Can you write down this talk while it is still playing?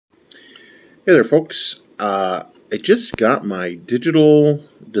Hey there, folks. I just got my digital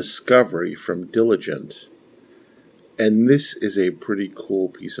discovery from Diligent, and this is a pretty cool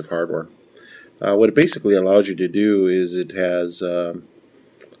piece of hardware. What it basically allows you to do is it has a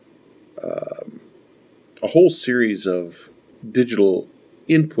whole series of digital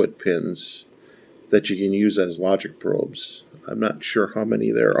input pins that you can use as logic probes. I'm not sure how many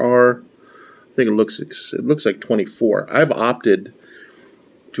there are. I think it looks like 24. I've opted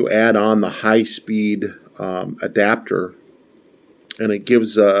to add on the high-speed adapter, and it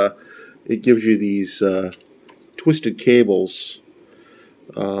gives you these twisted cables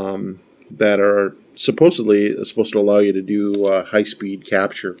that are supposedly supposed to allow you to do high-speed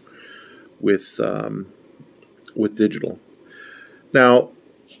capture with digital. Now,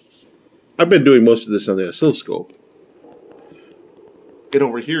 I've been doing most of this on the oscilloscope, and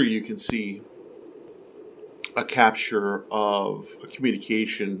over here you can see a capture of a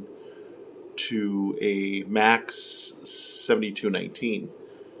communication to a Max 7219,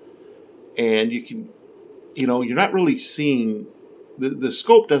 and you're not really seeing the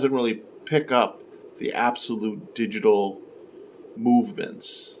scope doesn't really pick up the absolute digital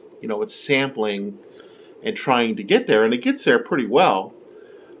movements. It's sampling and trying to get there, and it gets there pretty well,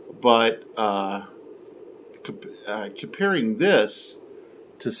 but comparing this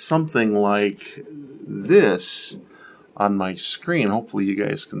to something like this on my screen, hopefully you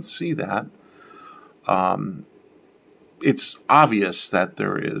guys can see that, it's obvious that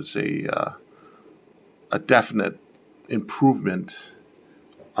there is a definite improvement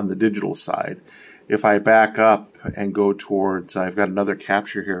on the digital side. If I back up and go towards, I've got another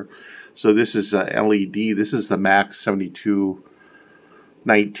capture here. So this is a LED. This is the Max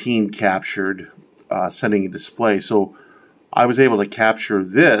 7219 captured, sending a display. So I was able to capture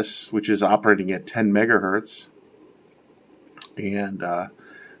this, which is operating at 10 megahertz, and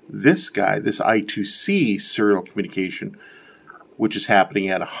this guy, this I2C serial communication, which is happening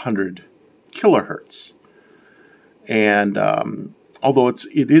at 100 kilohertz. And although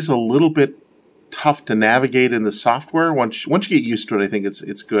it is a little bit tough to navigate in the software, once you get used to it, I think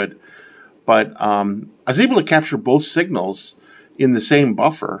it's good. But I was able to capture both signals in the same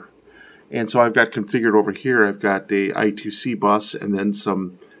buffer. And so I've got configured over here, I've got the I2C bus and then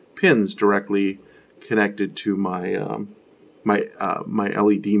some pins directly connected to my my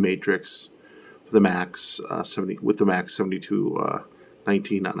LED matrix for the Max 70 with the Max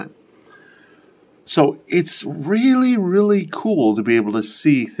 7219 on it. So it's really, really cool to be able to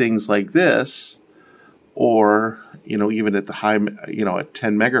see things like this, or even at the high, at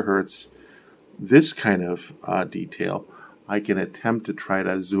 10 megahertz, this kind of detail. I can attempt to try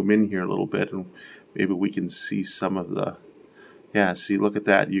to zoom in here a little bit, and maybe we can see some of the, see, look at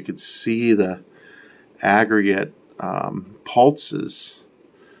that. You can see the aggregate pulses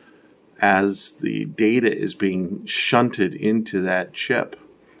as the data is being shunted into that chip.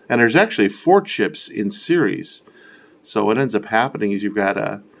 And there's actually 4 chips in series. So what ends up happening is you've got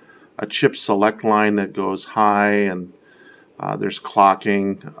a chip select line that goes high, and there's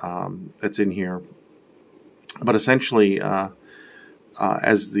clocking that's in here. But essentially,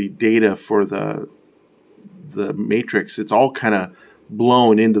 as the data for the matrix, it's all kind of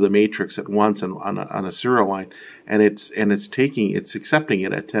blown into the matrix at once and on a serial line, and it's accepting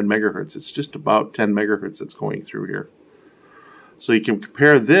it at 10 megahertz. It's just about 10 megahertz that's going through here. So you can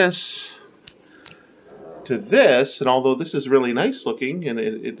compare this to this, and although this is really nice looking and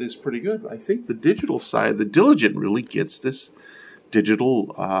it is pretty good, I think the digital side, the Diligent, really gets this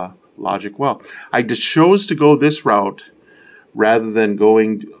digital logic well. I just chose to go this route rather than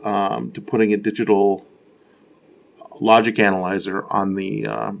going to putting a digital logic analyzer on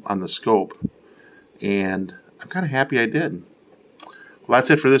the scope, and I'm kind of happy I did. Well,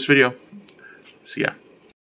 that's it for this video. See ya.